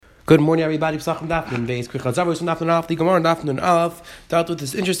Good morning, everybody. Psachim Dafnin Beis Krichas Zavos from Dafnin Alf. The Gemara Dafnin Alf dealt with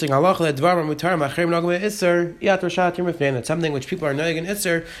this interesting halacha that Dvarim Mutar Machrim Nagme Isser Yat Roshat Yirmifnein. That's something which people are knowing in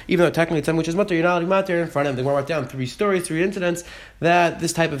Isser, even though technically it's something which is Mutar. You're not Matir in front of them. The Gemara wrote down three incidents that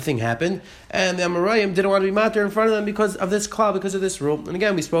this type of thing happened, and the Amoraim didn't want to be Matir in front of them because of this klal, because of this rule. And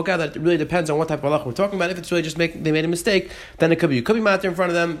again, we spoke out that it really depends on what type of halacha we're talking about. If it's really just they made a mistake, then it could be Matir in front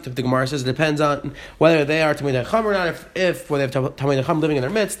of them. The Gemara says it depends on whether they are Talmidei Chacham or not. If whether they have Talmidei Chacham living in their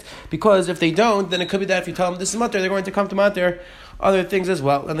midst, because if they don't, then it could be that if you tell them this is Matir, they're going to come to Matir other things as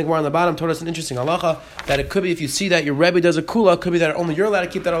well. And the Gemara on the bottom told us an interesting halacha that it could be if you see that your Rebbe does a kula, it could be that only you're allowed to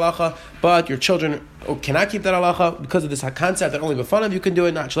keep that halacha, but your children cannot keep that halacha because of this concept that only b'fanav you can do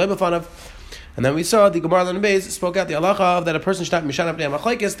it, not shalei b'fanav. And then we saw the Gemara on the base spoke out the halacha of that a person should not mishanah b'nei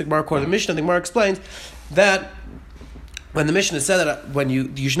machlekes. The Gemara quoted the Mishnah. The Gemara explained that when the Mishnah said that when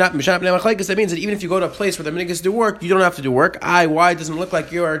you should not mishanah b'nei machlekes, that means that even if you go to a place where the minhagos do work, you don't have to do work. Why it doesn't look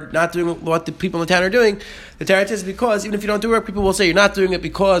like you are not doing what the people in the town are doing? The Torah is because even if you don't do work, people will say you're not doing it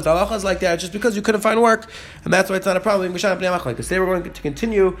because the halacha is like that, just because you couldn't find work, and that's why it's not a problem. Mishanah b'nei machlekes. Today we're going to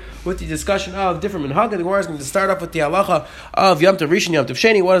continue with the discussion of different minhagim. The Gemara is going to start off with the halacha of Yom Tov Rishon, Yom Tov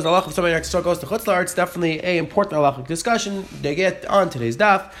Sheni. What is the halacha if somebody next door goes to chutzlar? It's definitely a important halachic discussion. They get on today's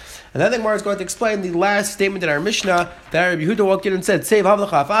daf. And then the Gemara is going to explain the last statement in our Mishnah that Rabbi Yehuda walked in and said, "Save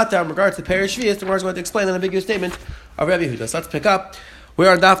havlacha afata." In regards to Perish Shvius, the Gemara is going to explain the ambiguous statement of Rabbi Yehuda. So let's pick up. We're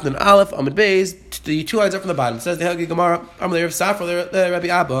on Daf Nun Aleph Amud Beis. The two lines up from the bottom. It says the Helgi Gemara Amalei Rav Safra the Rabbi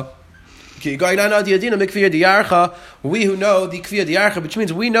Abba. We who know the Kviya Diyarcha, which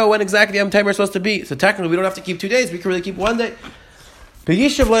means we know when exactly the Yom Tov is supposed to be. So technically, we don't have to keep 2 days. We can really keep 1 day. So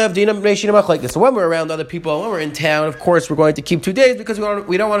when we're around other people, when we're in town, of course, we're going to keep 2 days because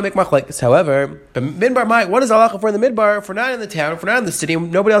we don't want to make machlekes. However, midbar, what is the halacha for in the midbar? If we're not in the town, if we're not in the city,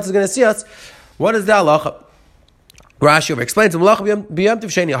 nobody else is going to see us. What is the halacha? Rashi over explains, of course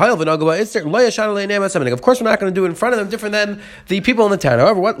we're not going to do it in front of them different than the people in the town.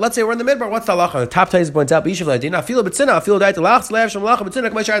 However, let's say we're in the midbar, what's the halacha? The top Tais points out, Tais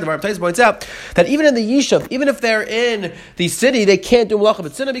points out that even in the Yishuv, even if they're in the city, they can't do malacha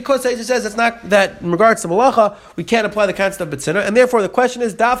b'tzina because Tais says it's not that in regards to malacha, we can't apply the concept of b'tzina. And therefore the question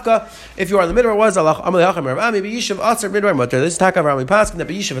is, Dafka, if you are in the midbar, what is the halacha? This is Takav Rami Paskin, that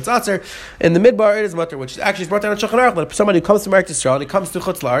b'Yishuv it's Atzer, in the midbar it is mutter, which is actually brought down in Shulchan Aruch. That somebody who comes to Eretz Yisrael and he comes to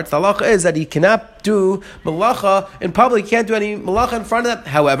Chutz La'aretz, the halacha is that he cannot do malacha in public, he can't do any malacha in front of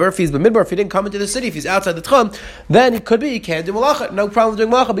them. However, if he's b'midbar, if he didn't come into the city, if he's outside the tchum, then he can't do malacha. No problem doing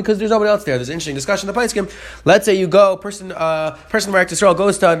malacha because there's nobody else there. There's an interesting discussion in the Paiskim. Let's say you go, person from Eretz Yisrael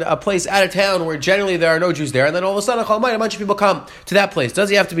goes to a place out of town where generally there are no Jews there, and then all of a sudden a bunch of people come to that place. Does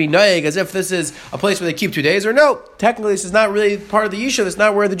he have to be naeg as if this is a place where they keep 2 days, or no? Technically, this is not really part of the Yishuv. It's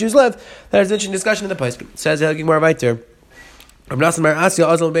not where the Jews live. There's an interesting discussion in the Paiskim. It says Rav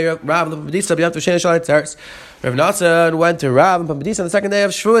Nassan went to Rav and Papadisa on the second day of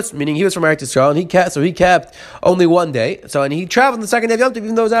Shavuos, meaning he was from Eretz Yisrael, and he kept only 1 day. And he traveled on the second day of Yom Tov,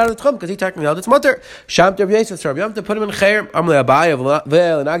 even though he was out of the Tchum, because he technically held its mutter. Sham Tov Yosef, Rav Yom Tov put him in Cher. Amalei Abaye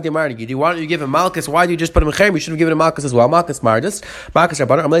Vel and Agdei Marnigi. Why don't you give him Malchus? Why do you just put him in Cher? You should have given him Malchus as well. Malchus Mardus, Malchus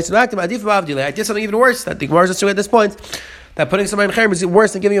Rabbanan. Amalei Tzedaktim Adif Avdilei. I did something even worse that the Gemara is assuming at this point, that putting somebody in Cherem is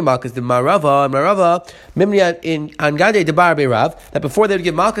worse than giving him Malchus. The Marava, Mimni in Angade Debar Beirav, that before they would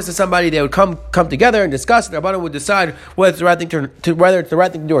give Malchus to somebody, they would come together and discuss, and the Rabbanan would decide whether it's the right thing to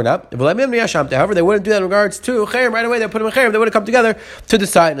do or not. However, they wouldn't do that in regards to Cherem right away. They put him in Cherem. They wouldn't come together to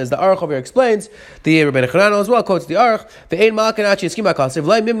decide. And as the Aruch over here explains, the Rebbeinu Chananel as well quotes the Aruch, the Ein Malkin Achi Eskima Kasev,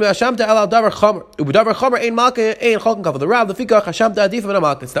 V'lei Mimni Hashamta Elal Davar Chomer, U'Davar Chomer Ein Malkin Ein Cholken Kav. The Rav, the Fikach Hashamta Adif V'na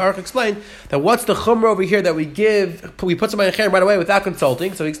Malchus. The Aruch explained that what's the Chomer over here that we put somebody in Cherem right away without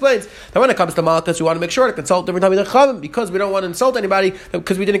consulting. So he explains that when it comes to Malchus, we want to make sure to consult every time we Chavim because we don't want to insult anybody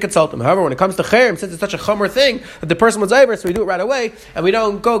because we didn't consult them. However, when it comes to Cherem, since it's such a Chomer thing that the person was over, so we do it right away and we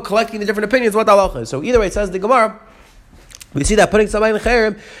don't go collecting the different opinions what the halacha is. So either way, it says the Gemara, we see that putting somebody in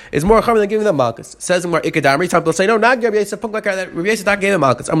Cherem is more Chomer than giving them Malchus. It says in more Ikadamri, some people say, no, not Rabbi Yosef, that Rabbi Yosef not gave him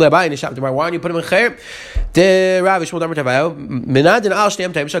Malchus. Why don't you put him in Cherem? The Rav Shmuel Damar Tavayo, Minadin Al Shnei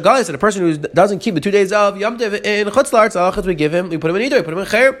Yom Tov, Shagali said a person who doesn't keep the 2 days of Yom Tov in Chutz La'aretz, halachas we give him, we put him in either, we put him in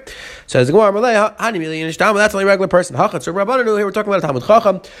Cherem. Says the Gemara, that's only a regular person. Hachatz, so Rabbanan here we're talking about a Talmud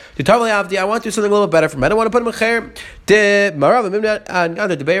Chacham. The Tavli Avdi, I want to do something a little better for him. I don't want to put him in Cherem. The Marav and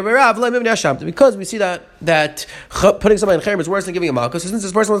the Beir Rav, because we see that putting somebody in Cherem is worse than giving him Malchus. Since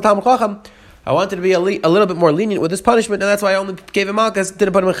this person was a Talmud Chacham, I wanted to be a little bit more lenient with this punishment, and that's why I only gave him Malchus,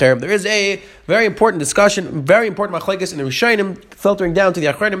 didn't put him in Cherem. There is a very important discussion, very important machlekes in the Rishonim, filtering down to the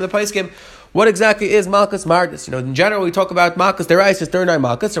Achronim, the Paiskim. What exactly is Malchus Mardis? In general, we talk about Malchus Derais is 39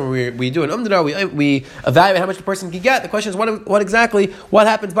 Malchus, and we do an Umdana, we evaluate how much the person can get. The question is, what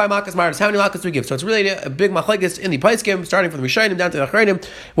happens by Malchus Mardis? How many Malchus do we give? So it's really a big machlekes in the Paiskim, starting from the Rishonim down to the Achreinim,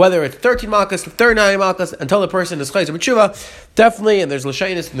 whether it's 13 Malchus, 39 Malchus, until the person is Chayzer B'tshuva. Definitely, and there's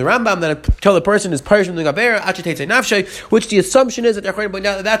Lashanis in the Rambam, that until the person is Parish from doing Avera, Achetetze Nafshe, which the assumption is that the Achreinim point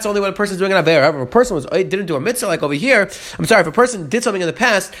out that that's only when a person is doing an Avera. However, if a person didn't do a mitzvah like over here, if a person did something in the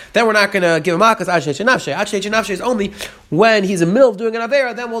past, then we're not going to give him Malchus Achetetze Nafshe. Achetetze Nafshe is only when he's in the middle of doing an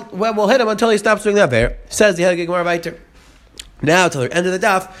Avera, then we'll hit him until he stops doing the Avera. Says the Helge Gemara weiter. Now, till the end of the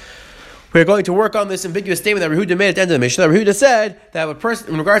daf, we're going to work on this ambiguous statement that Rehuda made at the end of the Mishnah. Rehuda said that a person,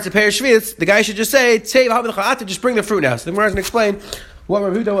 in regards to Perish Shvius, the guy should just say, just bring the fruit now. So the Gemara is going to explain what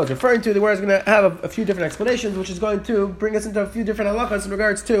Rehuda was referring to. The Gemara is going to have a few different explanations, which is going to bring us into a few different halachas in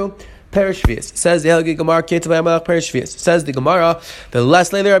regards to Perish Shvius. Says the Helgi Gemara, Perish Shvius. Says the Gemara, the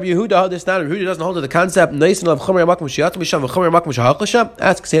last later of Yehuda, this not Rehuda doesn't hold to the concept. Asks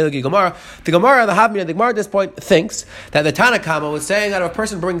the Helgi Gemara. The Gemara, the Havmina, the Gemara at this point thinks that the Tanakama was saying that if a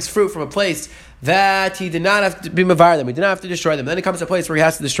person brings fruit from a place that he did not have to be mavar them, he did not have to destroy them. Then he comes to a place where he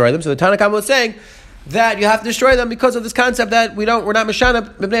has to destroy them. So the Tanakama was saying that you have to destroy them because of this concept that we're not mishana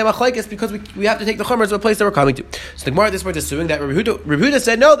b'bnei machlekes, because we have to take the chumras to a place that we're coming to. So the Gemara at this point is assuming that Rehuda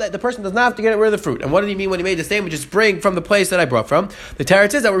said no, that the person does not have to get rid of the fruit. And what did he mean when he made the statement, just bring from the place that I brought from? The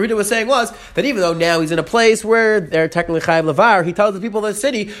teretz is that what Rehuda was saying was that even though now he's in a place where they're technically chayiv levar, he tells the people of the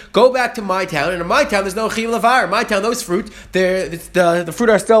city, go back to my town, and in my town there's no chayiv levar. In my town, those fruit, the fruit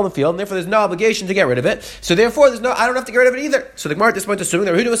are still in the field, and therefore there's no obligation to get rid of it. So therefore I don't have to get rid of it either. So the Gemara at this point is assuming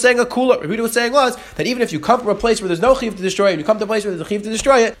that Rehuda was saying a kula. Rehuda was saying was that even if you come from a place where there's no chiv to destroy it, and you come to a place where there's a chiv to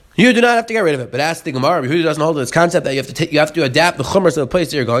destroy it, you do not have to get rid of it. But ask the Gemara, Rehuda doesn't hold to this concept that you have to adapt the chumras to the place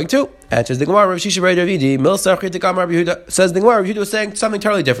that you're going to. Answers the Gemara, Rav Shisha Bar Davidi, Milsach Chitikam Rehuda, says the Gemara, Rehuda was saying something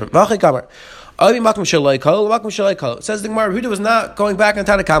totally different. Says the Gemara, Rehuda was not going back on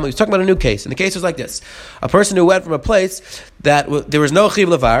Tanakama. He was talking about a new case. And the case was like this: a person who went from a place that there was no chiv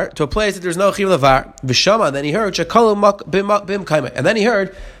levar to a place that there's no chiv levar, v'shama. Then he heard bim kaima, and then he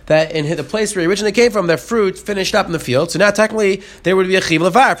heard that in the place where he originally came from, their fruit finished up in the field. So now technically there would be a chiv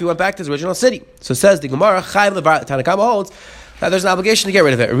levar if he went back to his original city. So says the Gemara, chayiv levar. Tanakama holds that there's an obligation to get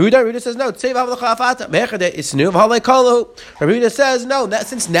rid of it. Rehuda says no. Rehuda says no.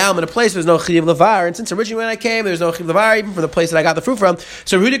 Since now I'm in a place where there's no chiv levar, and since originally when I came there's no chiv levar, even from the place that I got the fruit from.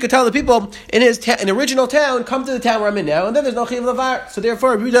 So Rehuda could tell the people in his original town, come to the town where I'm in now, and then there's no chiv levar. So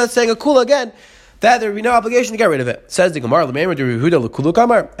therefore Rehuda is saying a kula again, that there would be no obligation to get rid of it. Says the Gemara,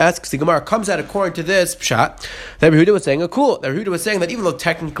 asks the Gemara, comes out according to this pshat, that Rehuda was saying a kul. That Rehuda was saying that even though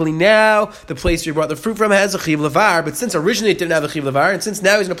technically now the place we brought the fruit from has a chiv levar, but since originally it didn't have a chiv levar, and since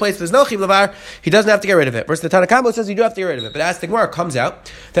now he's in a place where there's no chiv levar, he doesn't have to get rid of it. Versus the Tanakama says you do have to get rid of it. But asks the Gemara, comes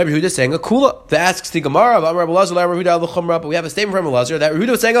out that Rehuda is saying a kula. That asks the Gemara, but we have a statement from Elazar that Rehuda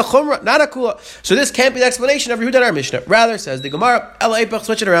was saying a chumra, not a kula. So this can't be the explanation of Rehuda in our Mishnah. Rather, says the Gemara,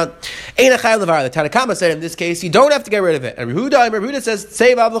 switch it around. Ain't a chayiv levar. Tanakama said in this case you don't have to get rid of it, and Rehuda says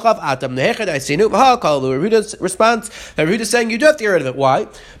save avluchav atam nehechad aisinu v'hakalu. Rehuda's response that Rehuda is saying you do have to get rid of it. Why?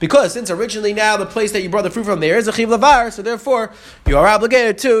 Because since originally now the place that you brought the fruit from there is a chiv levar, so therefore you are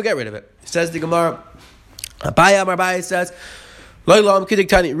obligated to get rid of it. Says the Gemara. Abaye says,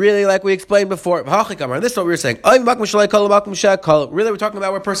 really, like we explained before, this is what we were saying. Really, we're talking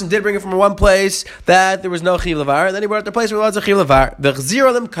about where a person did bring it from one place that there was no chiv levar, and then he brought it to a place where there was a chiv levar.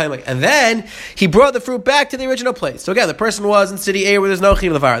 And then he brought the fruit back to the original place. So again, the person was in city A where there's no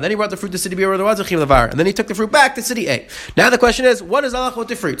chiv levar, and then he brought the fruit to city B where there was a chiv levar, and then he took the fruit back to city A. Now the question is, what is halacha with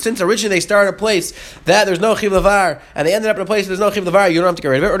the fruit? Since originally they started a place that there's no chiv levar, and they ended up in a place where there's no chiv levar, you don't have to get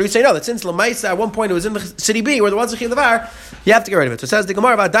rid of it? Or do we say no, that since Lamaisa at one point it was in the city B where there was a chiv levar, you have to get rid of it? So it says the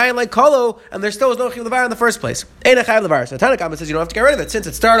Gemara about dying like kolo, and there still was no chiv levar in the first place. Ain't a chayiv levar. So Tanakama says you don't have to get rid of it. Since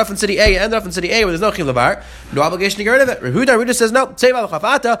it started off in city A and ended up in city A where there's no chiv levar, no obligation to get rid of it. Rehuda says no.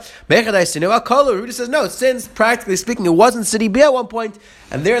 Rehuda says no. Since practically speaking it was in city B at one point,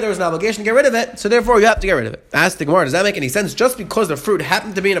 and there was an obligation to get rid of it, so therefore you have to get rid of it. Ask the Gemara, does that make any sense? Just because the fruit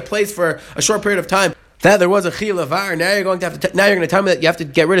happened to be in a place for a short period of time, that there was a chiv levar, now you're going to tell me that you have to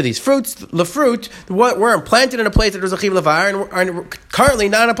get rid of these fruits. The fruit weren't planted in a place that there's a chiv levar, and currently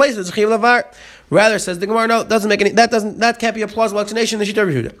not in a place that there's a chiv levar. Rather, says the Gemara, no, that can't be a plausible explanation in the Shita of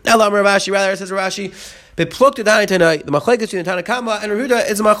Rehuda. Elam Rav Ashi, rather says Rav Ashi, The machlekes between the Tanakama and Rav Yehuda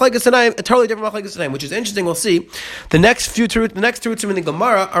is a machlekes tanaim, a totally different machlekes tanaim, which is interesting. We'll see the next truths in the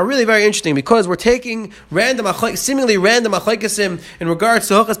Gemara are really very interesting because we're taking seemingly random machlekes in regards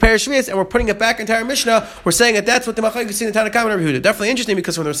to Hilchos Peres Shvius, and we're putting it back into our Mishnah. We're saying that that's what the machlekes in the Tanakama and Rav Yehuda. Definitely interesting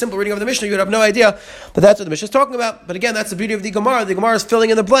because from the simple reading of the Mishnah, you would have no idea that that's what the Mishnah is talking about. But again, that's the beauty of the Gemara. The Gemara is filling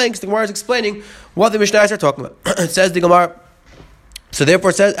in the blanks. The Gemara is explaining what the Mishnahs are talking about. It says the Gemara. So therefore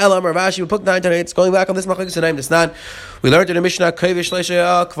it says Elam Ravashi we put 9 it's going back on this machlekes tanaim this not. We learned in the Mishnah Kavish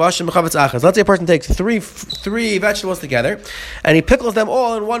Leishaya Kvashim Mechavetz Achas. Let's say a person takes three vegetables together and he pickles them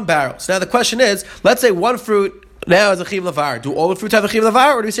all in one barrel. So now the question is, let's say one fruit now is a chiv lavar. Do all the fruits have a chiv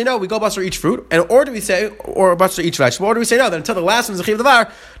lavar, or do we say no? We go basar each fruit, or do we say or basar each vegetable, or do we say no? Then until the last one is a chiv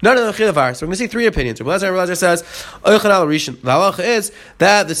lavar, none of them chiv lavar. So we're going to see 3 opinions. Rabbi Elazar says oichan al rishon. The halacha is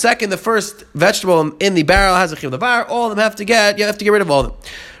that the first vegetable in the barrel has a chiv lavar. All of them you have to get rid of all of them.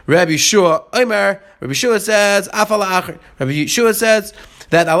 Rabbi Yeshua says afal acher. Rabbi Yeshua says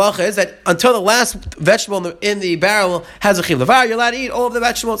that halacha is that until the last vegetable in the barrel has a chiv lavar, you're allowed to eat all of the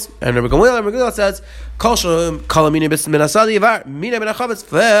vegetables. And Rabbi Gamliel says, Kol shalom kalamina b'minasadi yavar mina b'nachavetz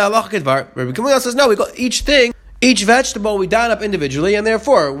v'halacha kedvar. Rabbi Gamliel says no, we go each vegetable we dine up individually, and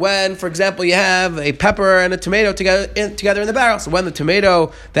therefore, when, for example, you have a pepper and a tomato together in the barrel, so when the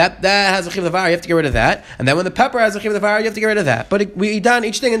tomato that has a chiv lavar, you have to get rid of that, and then when the pepper has a chiv lavar, you have to get rid of that. But we dine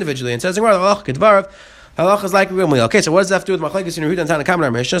each thing individually, and says halacha kedvar. Halach is like okay, so what does that have to do with machlekes in Yehuda and Tanakama in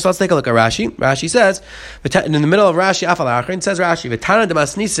our Mishnah? So let's take a look at Rashi. Rashi says, in the middle of Rashi, afal acher, says Rashi, v'tana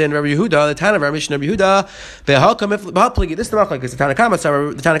demasnisin Rabbi Yehuda, the Tana of our Mishnah Rabbi Yehuda, v'halkam if b'halpligi. This is the machlekes. The Tanakama,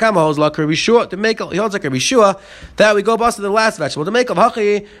 so the Tanakama holds like Rabbi Yeshua to make. He holds like Rabbi Yeshua that we go bust to the last vegetable to make of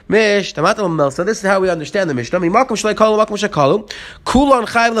hachi mish tamatam mel. So this is how we understand the Mishnah. Makom shlei kalu, makom shekalu, kulon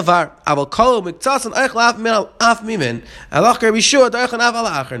chayv levar, aval kalu miktasan eich laf min af mimin. Halach Rabbi Yeshua doichan afal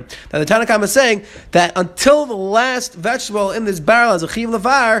acher. Now the Tanakama is saying that until the last vegetable in this barrel has a chiv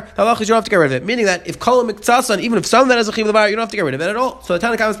lavar, the halacha is you don't have to get rid of it. Meaning that if kol miktasan, even if some of that has a chiv lavar, you don't have to get rid of it at all. So the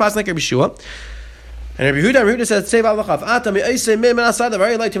Tanakama is passing like Rabbi Yeshua. And Rabbi Yehuda says, "Save al-lachaf atam me'aseh min asada."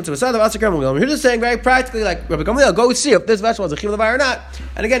 Very like him to asada. Rabbi Yehuda is saying very practically, like Rabbi Gamliel, go see if this vegetable is a chiv lavar or not.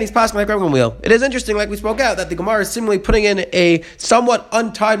 And again, he's passing like Rabbi Gamliel. It is interesting, like we spoke out, that the Gemara is similarly putting in a somewhat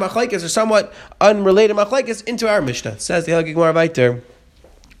untied machlekes or somewhat unrelated machlekes into our Mishnah. It says the Hilchos Gemara Vayter.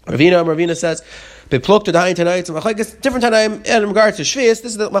 Ravina says, they plucked to the Hain tonight. So machlekes different time in regards to Shvius.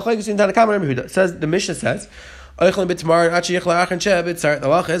 This is the machlekes in Tanakama and Yehuda. It says the Mishnah says, the halacha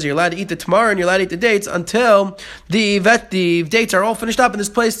is you're allowed to eat the tamar and you're allowed to eat the dates until the dates are all finished up in this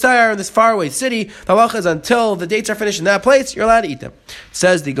place, Tyre, in this faraway city. The halacha is until the dates are finished in that place, you're allowed to eat them. It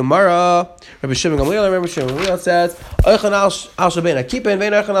says the Gemara, Rabbi Shimon Gamliel says, the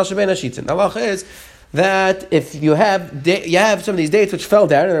halacha is that if you have some of these dates which fell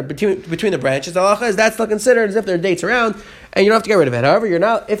down and are between the branches, the halacha is that's still considered as if there are dates around, and you don't have to get rid of it. However,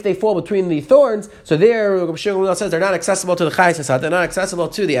 if they fall between the thorns, so there, Rabbi Shimon says they're not accessible to the chayes hasad, they're not accessible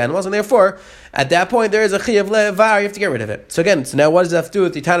to the animals, and therefore, at that point, there is a chiyav levar, you have to get rid of it. So again, now what does that have to do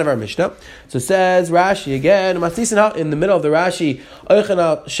with the Tana of our Mishnah? So it says Rashi again, in the middle of the Rashi,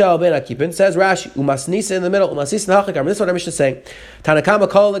 says Rashi, umasnisa in the middle, umasnisa hachikam. This is what our Mishnah is saying. Tanakama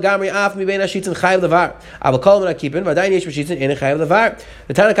kol legamri af mi bein hashitzin chayav levar. I will call them akipin, v'adayin yesh b'shitzin in chayav levar.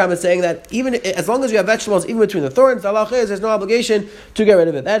 The Tanakama is saying that even as long as you have vegetables, even between the thorns, the halacha is there's no obligation to get rid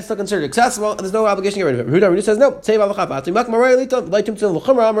of it. That's still considered accessible, and there's no obligation to get rid of it. Yehuda says no. Save alachaf. Again,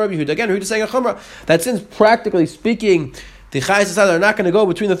 Yehuda is saying a chumrah that since practically speaking, the chayes hasad are not going to go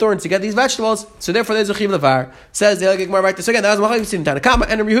between the thorns to get these vegetables, so therefore there's a chiv levar. Says the Hilchos Gemara right there. So again, that was machlekes in Tanakama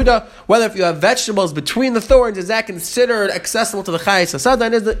and Rabbi Yehuda. Whether if you have vegetables between the thorns, is that considered accessible to the chayes hasad?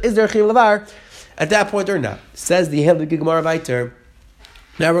 And is there a chiv levar at that point or not? Says the Hilchos Gemara Vayter.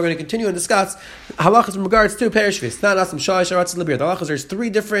 Now we're going to continue and discuss halachas in regards to Peres Shvius. Not asam shalish aratzis lebir. The halachas, there's 3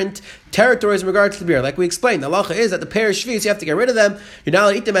 different territories in regards to the beer. Like we explained, the halacha is that the Peres Shvius, you have to get rid of them. You're not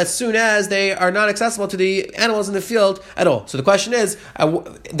allowed to eat them as soon as they are not accessible to the animals in the field at all. So the question is,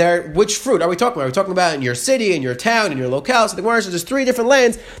 which fruit are we talking about? Are we talking about in your city, in your town, in your locale? So the Gemara says there's 3 different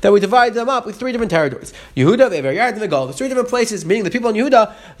lands that we divide them up with 3 different territories. Yehuda, Ve'Yard, and the Gal. There's 3 different places, meaning the people in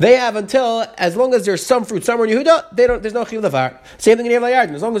Yehuda, they have until, as long as there's some fruit somewhere in Yehuda, there's no chiv levar. Same thing in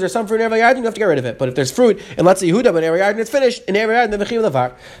Ve'Yard. As long as there's some fruit in Erev Yarden, you have to get rid of it. But if there's fruit, and let's say Yehuda, but Erev Yarden it's finished, in Erev Yarden then the chiv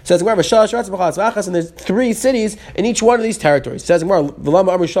levar. Says Gemara, and there's 3 cities in each one of these territories. Says Gemara, so if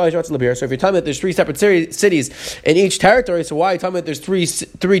you're telling me that there's 3 separate cities in each territory, so why are you telling me that there's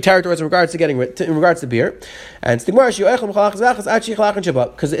three territories in regards to beer? And it's the Gemara,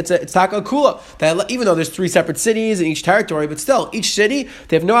 because it's taka kula that even though there's 3 separate cities in each territory, but still each city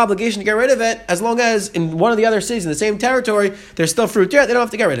they have no obligation to get rid of it as long as in one of the other cities in the same territory there's still fruit there. they don't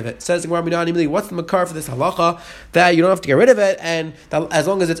have to get rid of it. It says what's the makar for this halacha that you don't have to get rid of it, and that as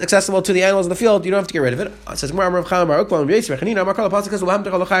long as it's accessible to the animals in the field, you don't have to get rid of it. It says as long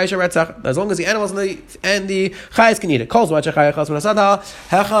as the animals and the chayes can eat it. As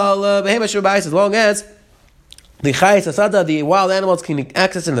long as the chayes asada, the wild animals can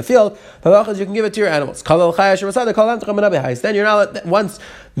access in the field, you can give it to your animals. Then you're not, once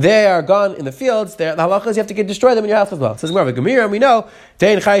they are gone in the fields, the halacha is you have to destroy them in your house as well. Says more of a Gemara, and we know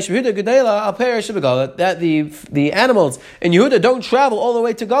that the animals in Yehuda don't travel all the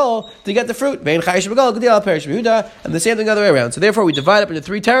way to Gal to get the fruit. And the same thing the other way around. So therefore we divide up into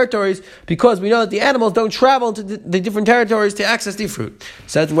 3 territories because we know that the animals don't travel to the different territories to access the fruit.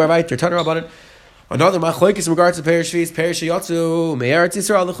 Says more right, turn about it. Another machlokes in regards to Perish Shvius, Perish Yatsu, Me'eretz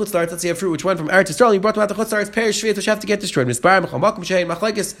Yisrael, the Chutzlaretz. Let's see a fruit which went from Eretz Yisrael, and you brought them out the Chutzlaretz, Perish Shvius, which have to get destroyed. Mispar, Mechal Makom Shein,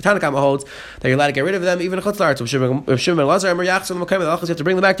 Machlokes, Tanakama holds that you're allowed to get rid of them, even in Chutzlaretz. If Shimon and Lazar, Emor Yachzon, the Mekayim, the Lachas, you have to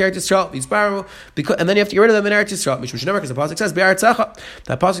bring them back to Eretz Yisrael, Mispar, and then you have to get rid of them in Eretz Yisrael. Mishum Shenemer, because the pasuk says Be'aretzacha.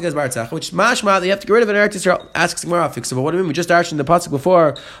 That pasuk says Be'aretzacha, which is mashma that you have to get rid of it in Eretz Yisrael. Asks Gemara, fix it. But what do you mean? We just asked in the pasuk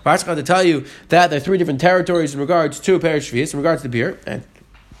before, Be'aretzacha to tell you that there are 3 different territories in regards to Perish Shvius, in regards to the beer, and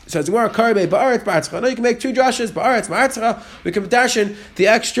so it's more karbe ba'aretz ba'aretzcha. Now you can make 2 drashes ba'aretz ba'aretzcha. We can dash in the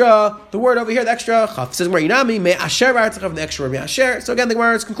word over here, the extra chaf. It says more inami me asher ba'aretzcha from the extra word me asher. So again, the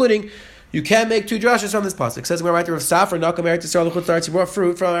Gemara is concluding you can make 2 drashes from this pasuk. It says we're right there with Safra Nakam Eretz Yisrael the Chutzlaretz. He brought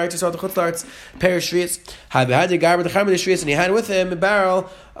fruit from Eretz Yisrael the Chutzlaretz, Perish Shvius. Had the garber the chamer the Shvius, and he had with him a barrel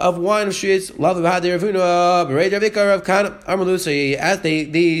of wine of Shvius. Love the Had the Ravuna, Berei Ravika Rav Kana Armalu. So he asked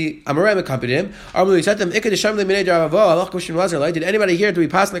the Amoraim accompanied him. Armalu, he said to them, Ikad Shem le Minei Ravavo Alach Kushim Lazar. Did anybody here do we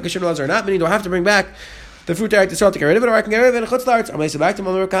pass like Kushim Lazar or not? Meaning, do I have to bring back the fruit to Yisrael to get rid of it, or I can get rid of it in Chutzlaretz? I'm going to say back to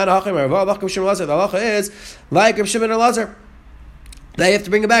Mamar Kana Hachim Ravavo Alach Kushim Lazar. The halacha is like Rav Shimon and Lazar. Now you have to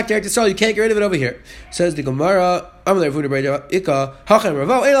bring it back to Eretz Yisrael. You can't get rid of it over here. Says the Gemara. And therefore you do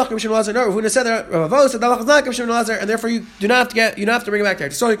not have to bring it back to Eretz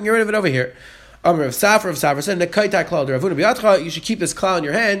Yisrael. You can get rid of it over here. Rav Safra said, you should keep this klal in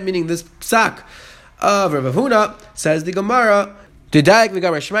your hand, meaning this sack of Rav Huna. Says the Gemara. Because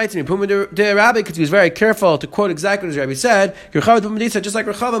he was very careful to quote exactly what his Rabbi said. Just like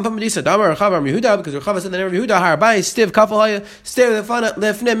Rechav and Pumbedisa. Because Rechav said that Yehuda Harabai Stiv Kafalaya Stiv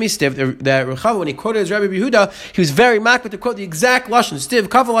Lefne Mi Stiv. That Rechav, when he quoted his Rabbi Yehuda, he was very makbid to quote the exact lashon Stiv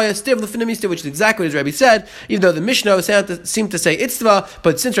Kafalaya Stiv Lefne Mi Stiv, which is exactly what his Rabbi said. Even though the Mishnah seemed to say Itzva,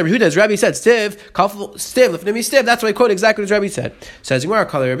 but since Rabbi Yehuda, his Rabbi said Stiv Lefne Mi Stiv, that's why he quoted exactly what his Rabbi said. Says Gemara,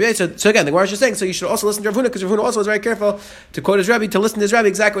 so again, the Gemara is just saying, so you should also listen to Rav Huna, because Rav Huna also was very careful to quote his Rabbi, to listen to his Rabbi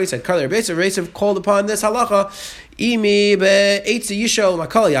exactly what he said. Karli Rav called upon this halacha. Imi be'etzi yishol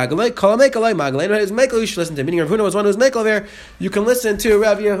makal yagalei kol mekalei magalei. No, his mekel you should listen to. Meaning Rav Huna was one who was mekel there. You can listen to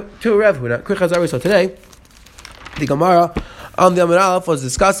Rav Huna. Quick chazar. So today, the Gemara on the Amud Aleph was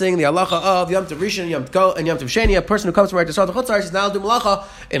discussing the halacha of Yom Tov Rishon, Yom Tov Kol, and Yom Tov Sheni. A person who comes from Eretz Yisrael to Chutzlaretz is now do malacha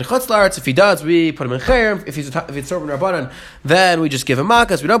in Chutzlaretz. If he does, we put him in Cherem. If it's Sorban Rabbanan, then we just give him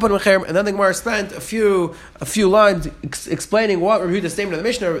makas. We don't put him in Cherem. And then the Gemara spent a few lines explaining what Rav Huda's statement of the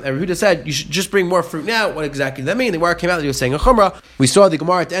Mishnah. And Rav Huda said you should just bring more fruit now. What exactly does that mean? The Gemara came out that he was saying a chumrah. We saw the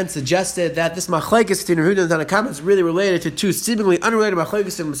Gemara at the end suggested that this machlekes between Rav Huda and Tanna Kama is really related to 2 seemingly unrelated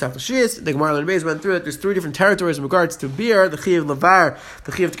machlekes in Masechta Shvius. The Gemara and Beis went through it. There's 3 different territories in regards to beer, the Chiyav Lavar,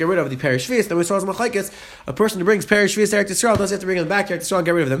 the Chiyav to get rid of the Perish Shvius. Then we saw as machlekes, a person who brings Perish Shvius to Eretz Yisrael doesn't have to bring them back to Eretz Yisrael and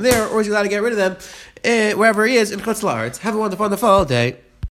get rid of them there, or is he allowed to get rid of them wherever he is in Chutzlaretz? Have a wonderful day.